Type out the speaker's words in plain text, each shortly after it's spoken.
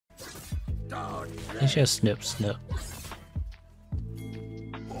He's just snip.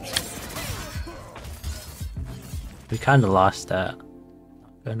 We kind of lost that.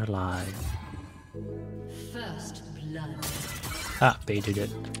 Not gonna lie. First blood. Ah, baited it.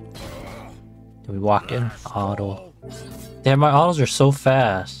 Did we walk in? Auto. Damn, my autos are so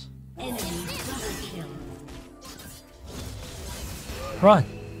fast. Run!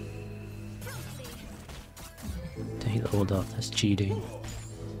 He leveled up. That's cheating.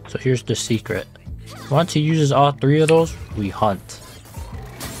 So here's the secret. Once he uses all 3 of those, we hunt.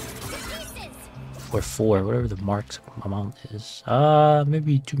 Or 4, whatever the max amount is.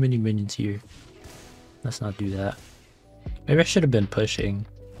 Maybe too many minions here. Let's not do that. Maybe I should have been pushing.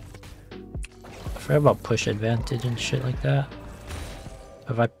 I forgot about push advantage and shit like that.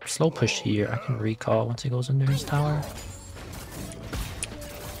 If I slow push here, I can recall once he goes under his tower.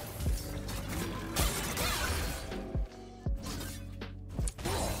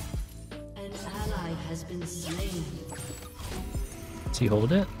 An ally has been slain. Does he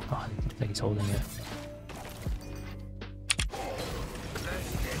hold it? Oh, I think he's holding it.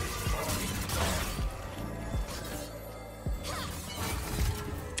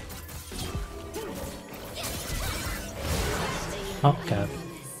 Oh, okay.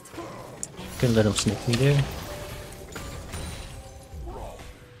 Good little sneak me there.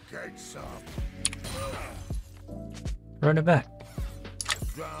 Run it back.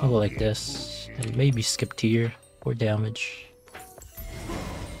 I'll go like this. And maybe skip tier. More damage.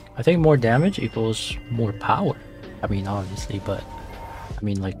 I think more damage equals more power. I mean, obviously, but I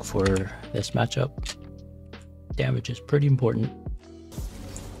mean, like for this matchup, damage is pretty important.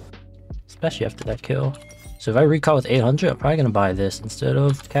 Especially after that kill. So if I recall with 800, I'm probably going to buy this instead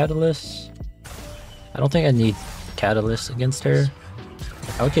of Catalyst. I don't think I need Catalyst against her.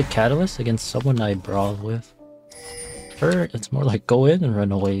 I would get Catalyst against someone I brawl with. Her, it's more like go in and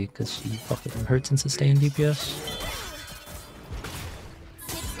run away because she fucking hurts and sustain DPS.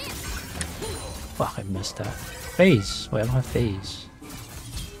 Fuck, I missed that. Phase. Wait, I don't have phase.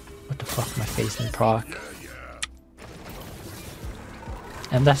 What the fuck, my phase didn't proc.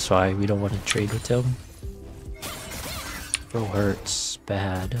 And that's why we don't want to trade with him. Bro hurts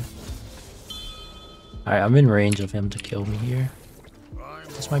bad. Alright, I'm in range of him to kill me here.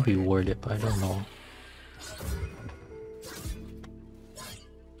 This might be warded, but I don't know.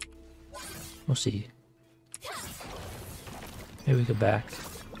 We'll see. Maybe we go back.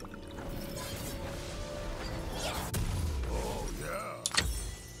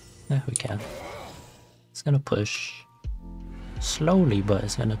 Yeah, we can. It's gonna push slowly, but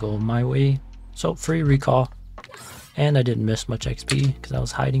it's gonna go my way. So, free recall. And I didn't miss much XP because I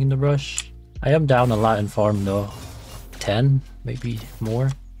was hiding in the brush. I am down a lot in farm though. 10, maybe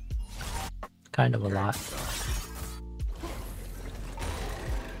more. Kind of a lot.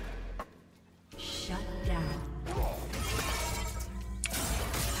 Shut down.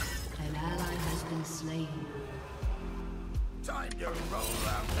 An ally has been slain. Time to roll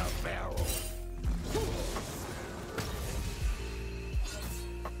out the barrel.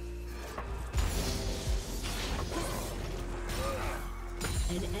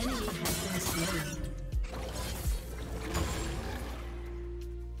 An enemy has been slain.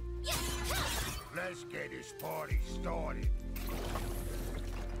 Let's get this party started.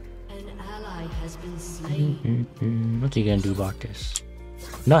 An ally has been slain. What's he gonna do about this?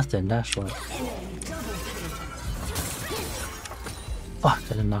 Nothing, that's what. Fuck, I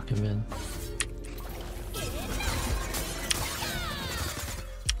didn't knock him in.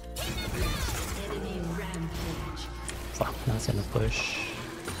 Enemy rampage. Fuck, now it's gonna push.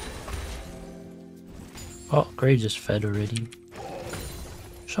 Oh, Graves just fed already.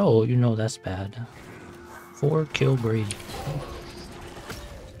 So, you know that's bad. 4 kill Brady.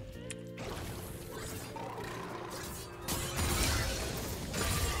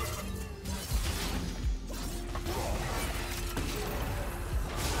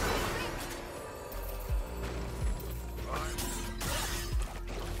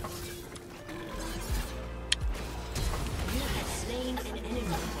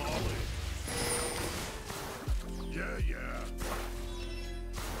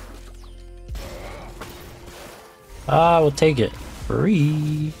 We'll take it.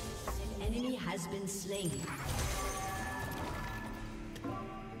 Free. An enemy has been slain.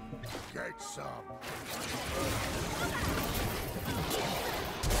 Get some.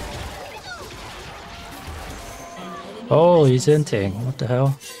 Oh, he's inting. What the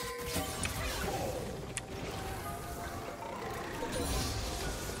hell?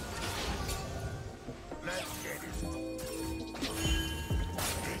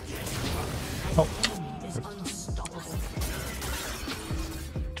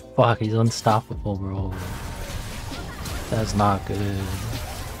 Fuck, he's unstoppable, bro. That's not good.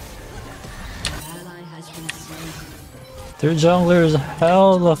 Ally has been slain. Their jungler is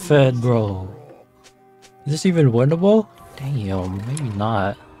hella fed, bro. Is this even winnable? Damn, maybe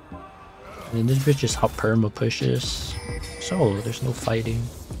not. I mean, this bitch just hop perma pushes. So, there's no fighting.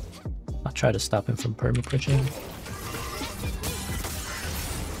 I'll try to stop him from perma pushing.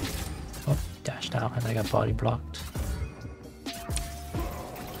 Oh, dashed out and I got body blocked.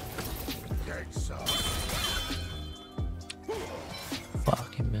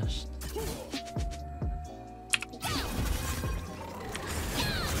 Fuck, he missed.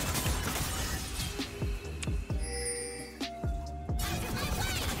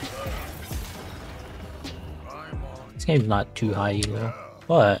 This game's not too high elo,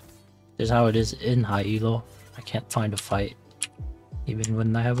 but this is how it is in high elo. I can't find a fight, even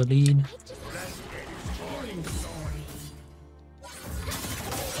when I have a lead.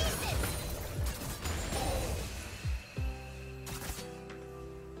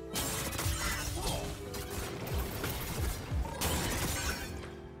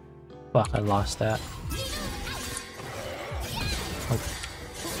 Fuck, I lost that. Oh.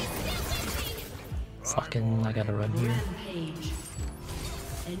 Fucking, I gotta run here. Rampage.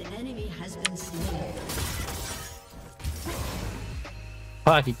 An enemy has been slain.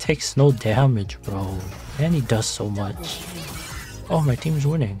 Fuck, he takes no damage, bro. And he does so much. Oh, my team's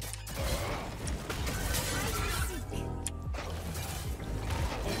winning. An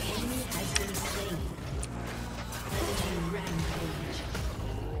enemy has been slain. Enemy rampage.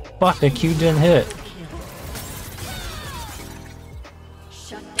 Fuck, the Q didn't hit. Kill.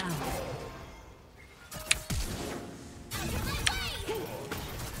 Shut down.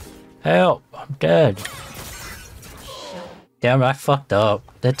 Help, I'm dead. Damn, I fucked up.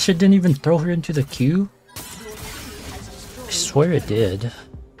 That shit didn't even throw her into the queue? I swear it did.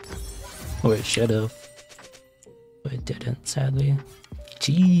 Or it should've. But it didn't, sadly.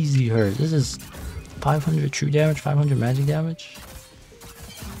 Jeez, hurt. This is 500 true damage, 500 magic damage?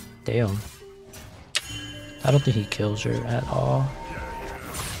 Damn. I don't think he kills her at all.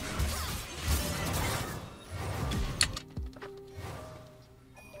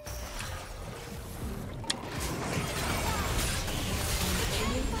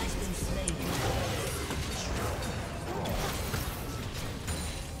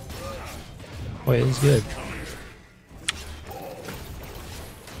 Wait, it's good.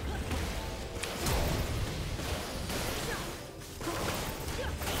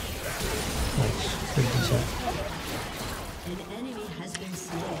 Nice. Pretty decent. An enemy has been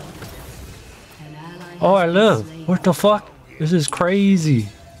slain. An ally Oh, I has been live! slain. What the fuck? This is crazy.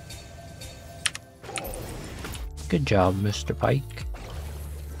 Good job, Mr. Pike.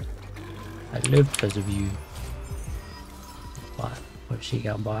 I live because of you. Bot. What she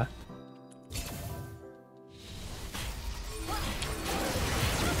got bot?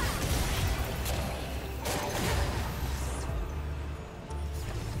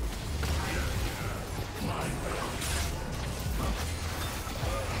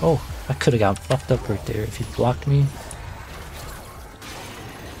 Oh, I could have got fucked up right there if he blocked me.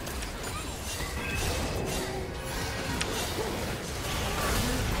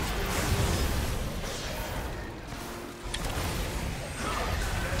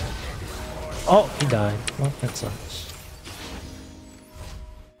 Oh, he died. Well, that sucks.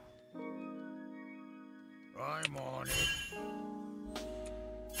 I'm on it.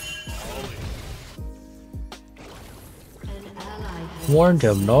 An ally has Warned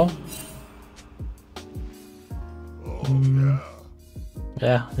him, no?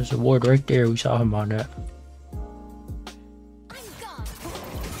 Yeah, there's a ward right there. We saw him on that.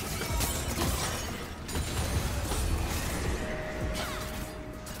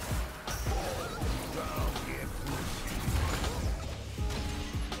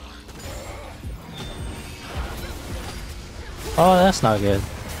 Oh, that's not good.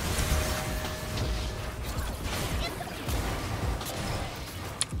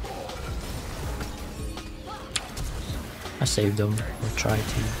 I saved him, or tried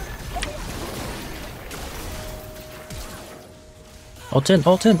to. Ult in,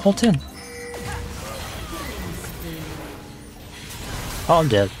 ult in, ult in! Oh, I'm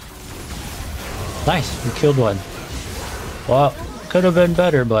dead. Nice, we killed one. Well, could have been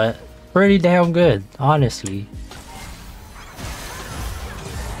better, but pretty damn good, honestly.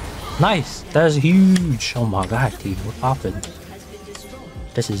 Nice, that's huge. Oh my god, dude, what happened?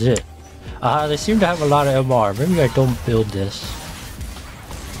 This is it. They seem to have a lot of MR. Maybe I don't build this.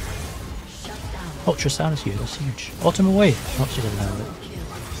 Oh, Tristana's here. That's huge. Ultimate wave. Oh, she doesn't have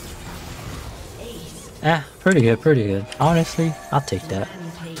it. Pretty good, pretty good. Honestly, I'll take that.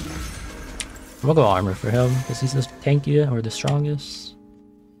 rampage. I'm gonna go armor for him because he's the tankiest or the strongest.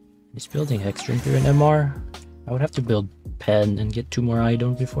 He's building Hex Drinker and MR. I would have to build Pen and get 2 more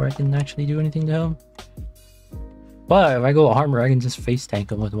items before I can actually do anything to him. But if I go armor, I can just face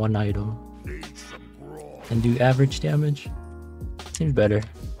tank him with 1 item and do average damage. Seems better.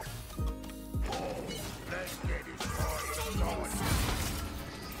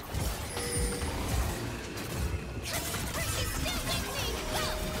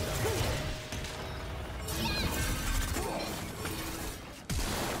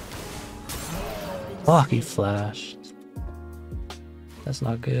 Fuck, he flashed. That's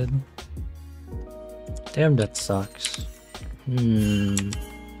not good. Damn, that sucks. Damn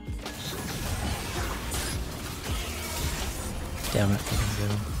it, I can go.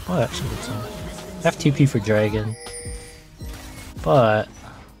 Oh, actually, it's FTP for Dragon. But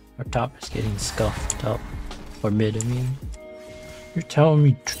our top is getting scuffed up. Or mid, I mean. You're telling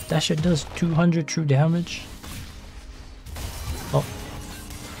me that shit does 200 true damage? Oh.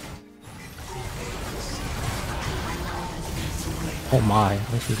 Oh my,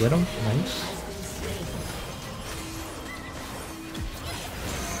 at least we get him. Nice.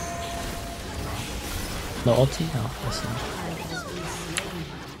 No ulti? Oh, that's not.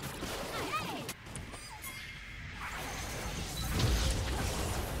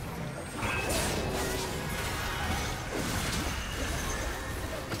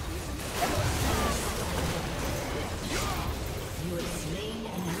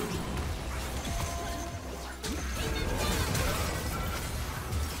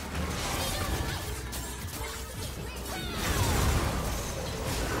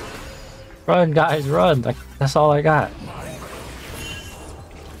 Run, guys, run! Like, that's all I got.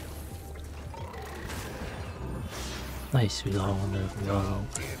 Nice, we long go.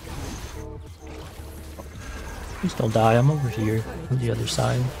 Please don't die. I'm over here on the other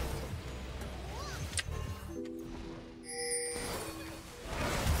side.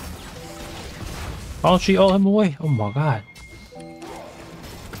 Why don't she ult him away? Oh my god.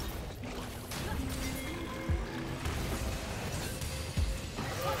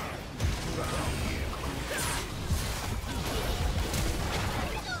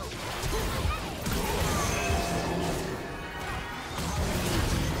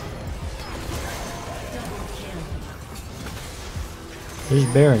 There's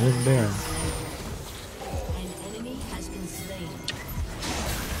Baron, there's Baron. An enemy has been slain.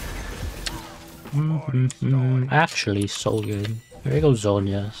 Actually, so good. There you go,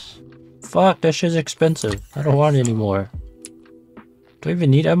 Zonias. Fuck, that shit's expensive. I don't want it anymore. Do I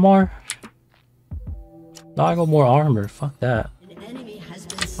even need MR? No, I got more armor. Fuck that. An enemy has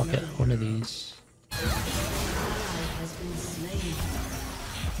been slain. Okay, one of these. An ally has been slain.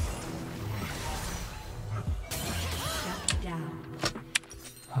 Shut down.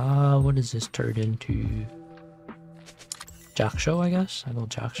 What is this turned into? Jack Show, I guess? I go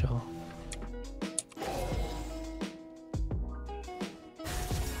Jack Show.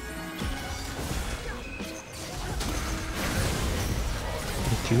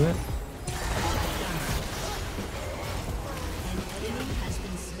 Do it?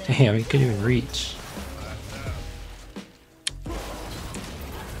 Damn, he couldn't even reach.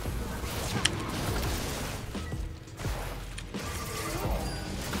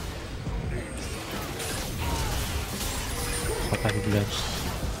 Fuck, I could miss.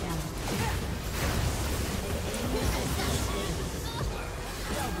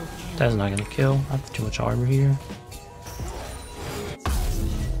 That's not gonna kill. I have too much armor here.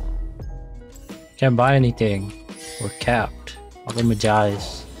 Can't buy anything. We're capped. I'll go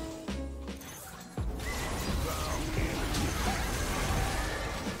Majai's.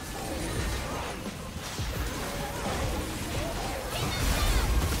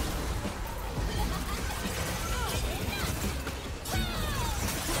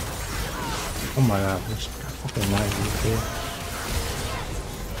 Oh my god, there's fucking knives here.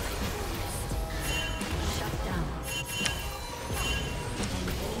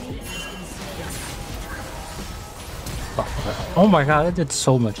 Oh my god, that did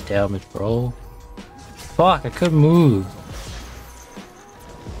so much damage, bro. Fuck, I couldn't move.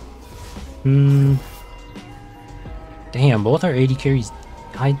 Damn, both our AD carries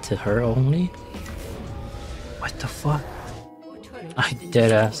died to her only? What the fuck? I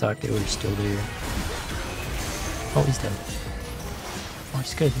deadass thought they were still there. Oh, he's dead. Oh,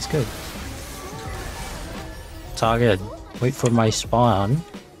 he's good, he's good. It's all good. Wait for my spawn.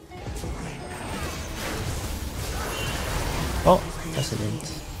 Oh, that's an int.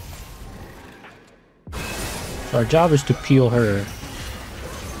 So our job is to peel her.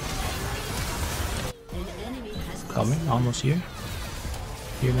 Coming, almost here.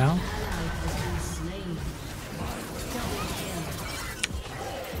 Here now. slain. Double kill.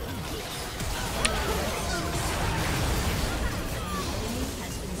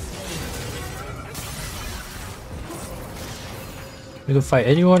 We can fight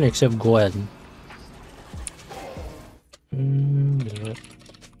anyone except Gwen. Yeah.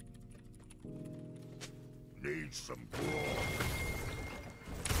 Need some grog.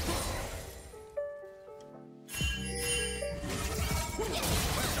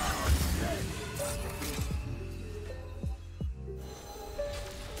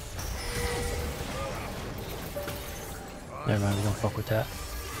 Never mind, we don't fuck with that.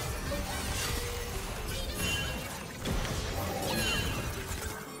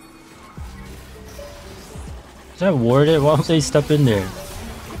 Is that warded? Why don't they step in there?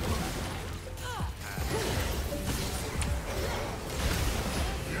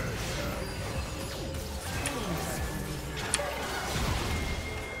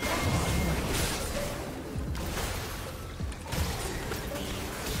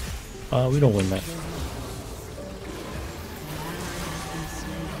 We don't win that.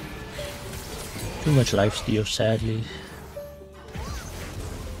 Too much lifesteal, sadly.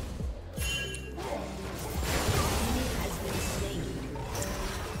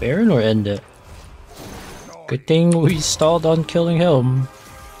 Baron or end it? Good thing we stalled on killing him.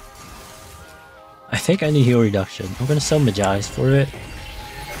 I think I need heal reduction. I'm gonna sell Magi's for it.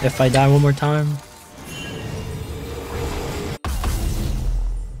 If I die one more time.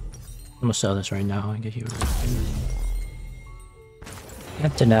 I'm gonna sell this right now and get heal reduction.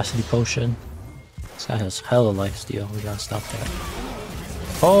 And tenacity potion. This guy has hella lifesteal. We gotta stop that.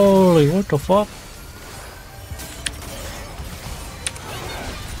 Holy, what the fuck?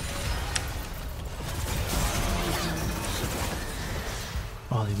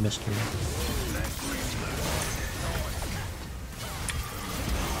 Oh, they missed me.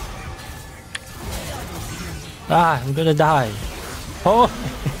 Ah, I'm gonna die. Oh!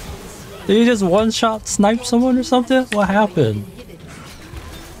 Did he just one-shot snipe someone or something? What happened?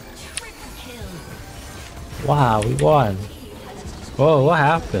 Wow, we won. Whoa, what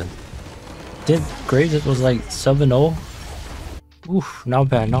happened? Did Gragas was like 7-0? Oof, not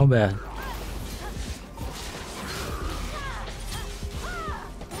bad, not bad.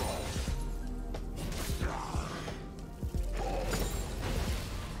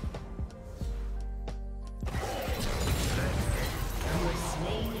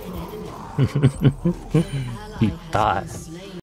 He died.